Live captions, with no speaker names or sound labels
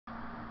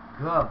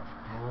Good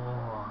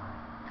boy.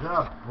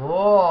 Good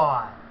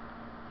boy.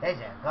 He's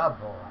a good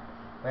boy.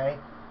 Ready?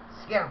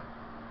 Skin him.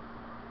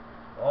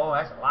 Oh,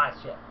 that's a lot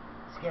of shit.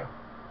 Skin him.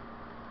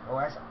 Oh,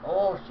 that's a...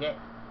 Oh, shit.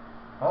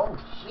 Oh,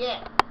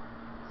 shit.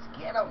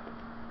 Skin him.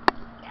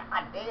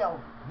 God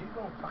damn. He's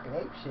going fucking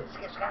ape shit.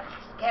 Skin him.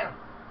 Skin him.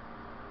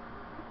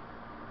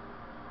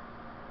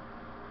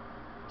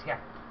 Skin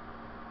him.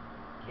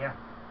 Get him.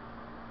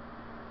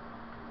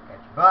 Got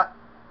your butt.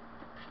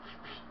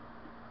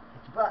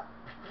 Get your butt.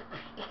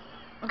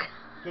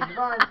 Get your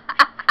buns.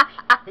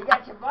 He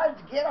got your buns.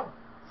 Get him.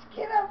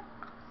 Skin him.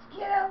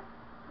 Skin him.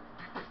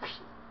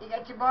 He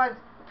got your buns.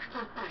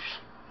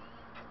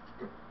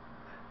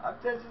 I'm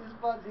touching his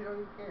buns. He don't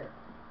even care.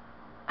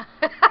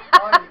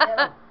 Oh, you get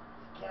him.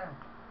 Get him.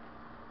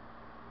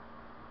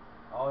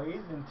 Oh, he's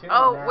in tune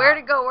now. Oh, where'd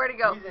it go? Where'd it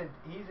go?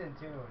 He's in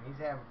tune. He's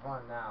having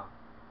fun now.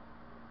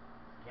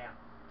 Get him.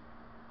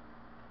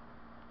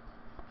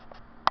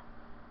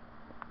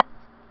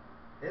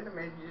 Isn't it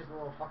amazing? Just a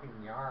little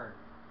fucking yarn.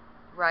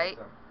 Right.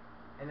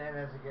 And then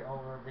as they get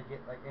older, they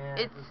get like,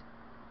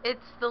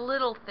 it's the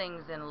little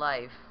things in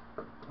life.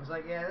 It's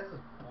like, yeah, this is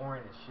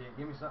boring as shit.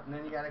 Give me something.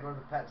 Then you gotta go to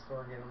the pet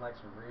store and get them like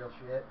some real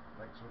shit,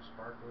 like some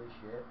sparkly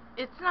shit.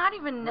 It's not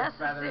even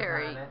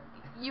necessary.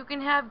 You can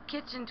have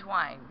kitchen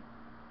twine.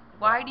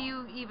 Why do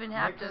you even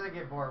have to? Because they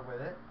get bored with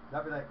it.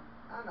 They'll be like,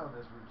 I know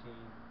this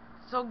routine.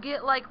 So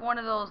get like one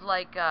of those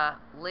like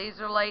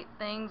laser light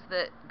things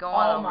that go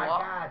on the wall. Oh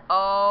my god.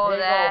 Oh,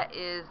 that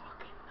is.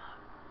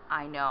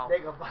 I know. They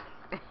go fucking.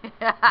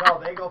 No,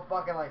 they go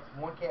fucking like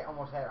one cat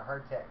almost had a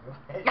heart attack.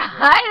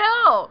 I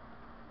know.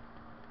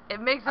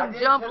 It makes them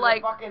jump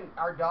like fucking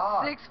our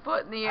dog. 6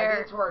 foot in the air. I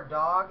did it to our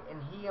dog,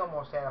 and he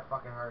almost had a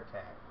fucking heart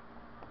attack.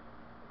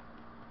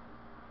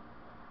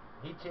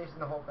 He chasing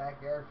the whole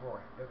backyard for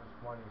it. It was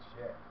funny as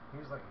shit. He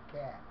was like a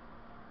cat.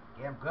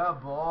 Get him, good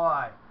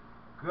boy.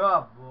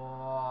 Good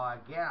boy.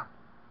 Get him.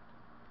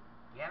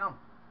 Get him.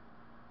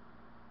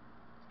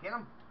 Get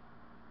him.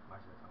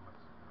 Watch this. I'm gonna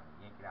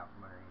yank it out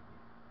from underneath you.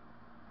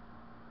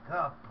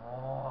 Good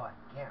boy.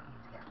 Get him.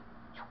 Get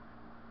him.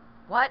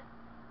 What?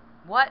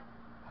 What?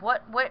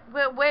 What? Wait,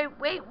 what?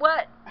 Wait,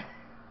 what?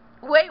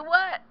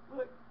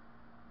 Look.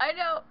 I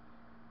know.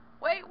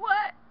 Wait,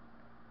 what?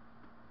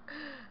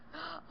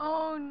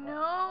 Oh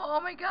no! Oh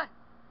my god!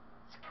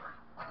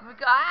 Oh my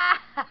god!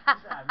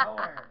 It's out of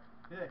nowhere.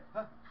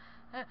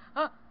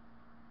 Oh.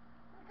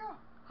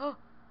 Oh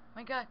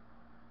my god!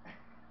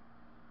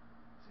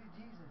 See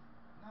Jesus?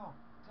 No,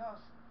 tell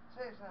us.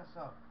 Say it's not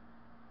so.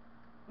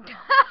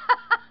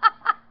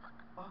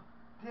 Oh,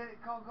 did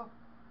it go?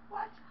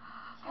 What?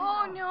 Say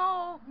Oh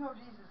no! No,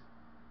 Jesus,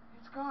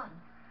 it's gone.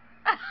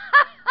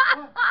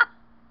 What?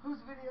 Who's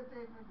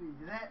videotaping me?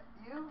 Is that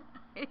you?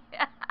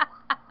 Yeah.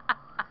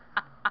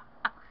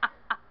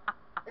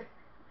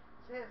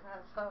 Say it's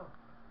not so.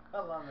 I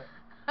love it.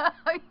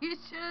 You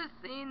should have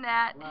seen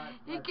that. What?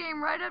 He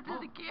came right up to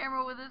the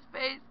camera with his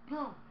face.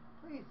 No,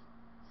 please.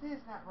 Say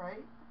it's not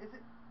right. Is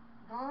it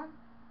gone?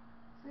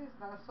 Say it's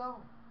not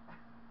so.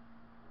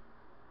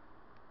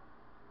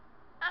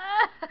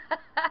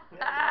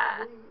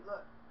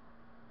 Look.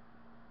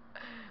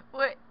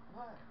 Wait.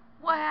 What?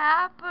 What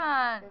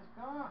happened? It's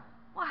gone.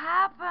 What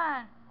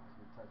happened? Watch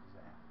me touch his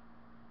ass.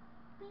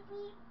 Beep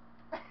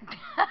beep.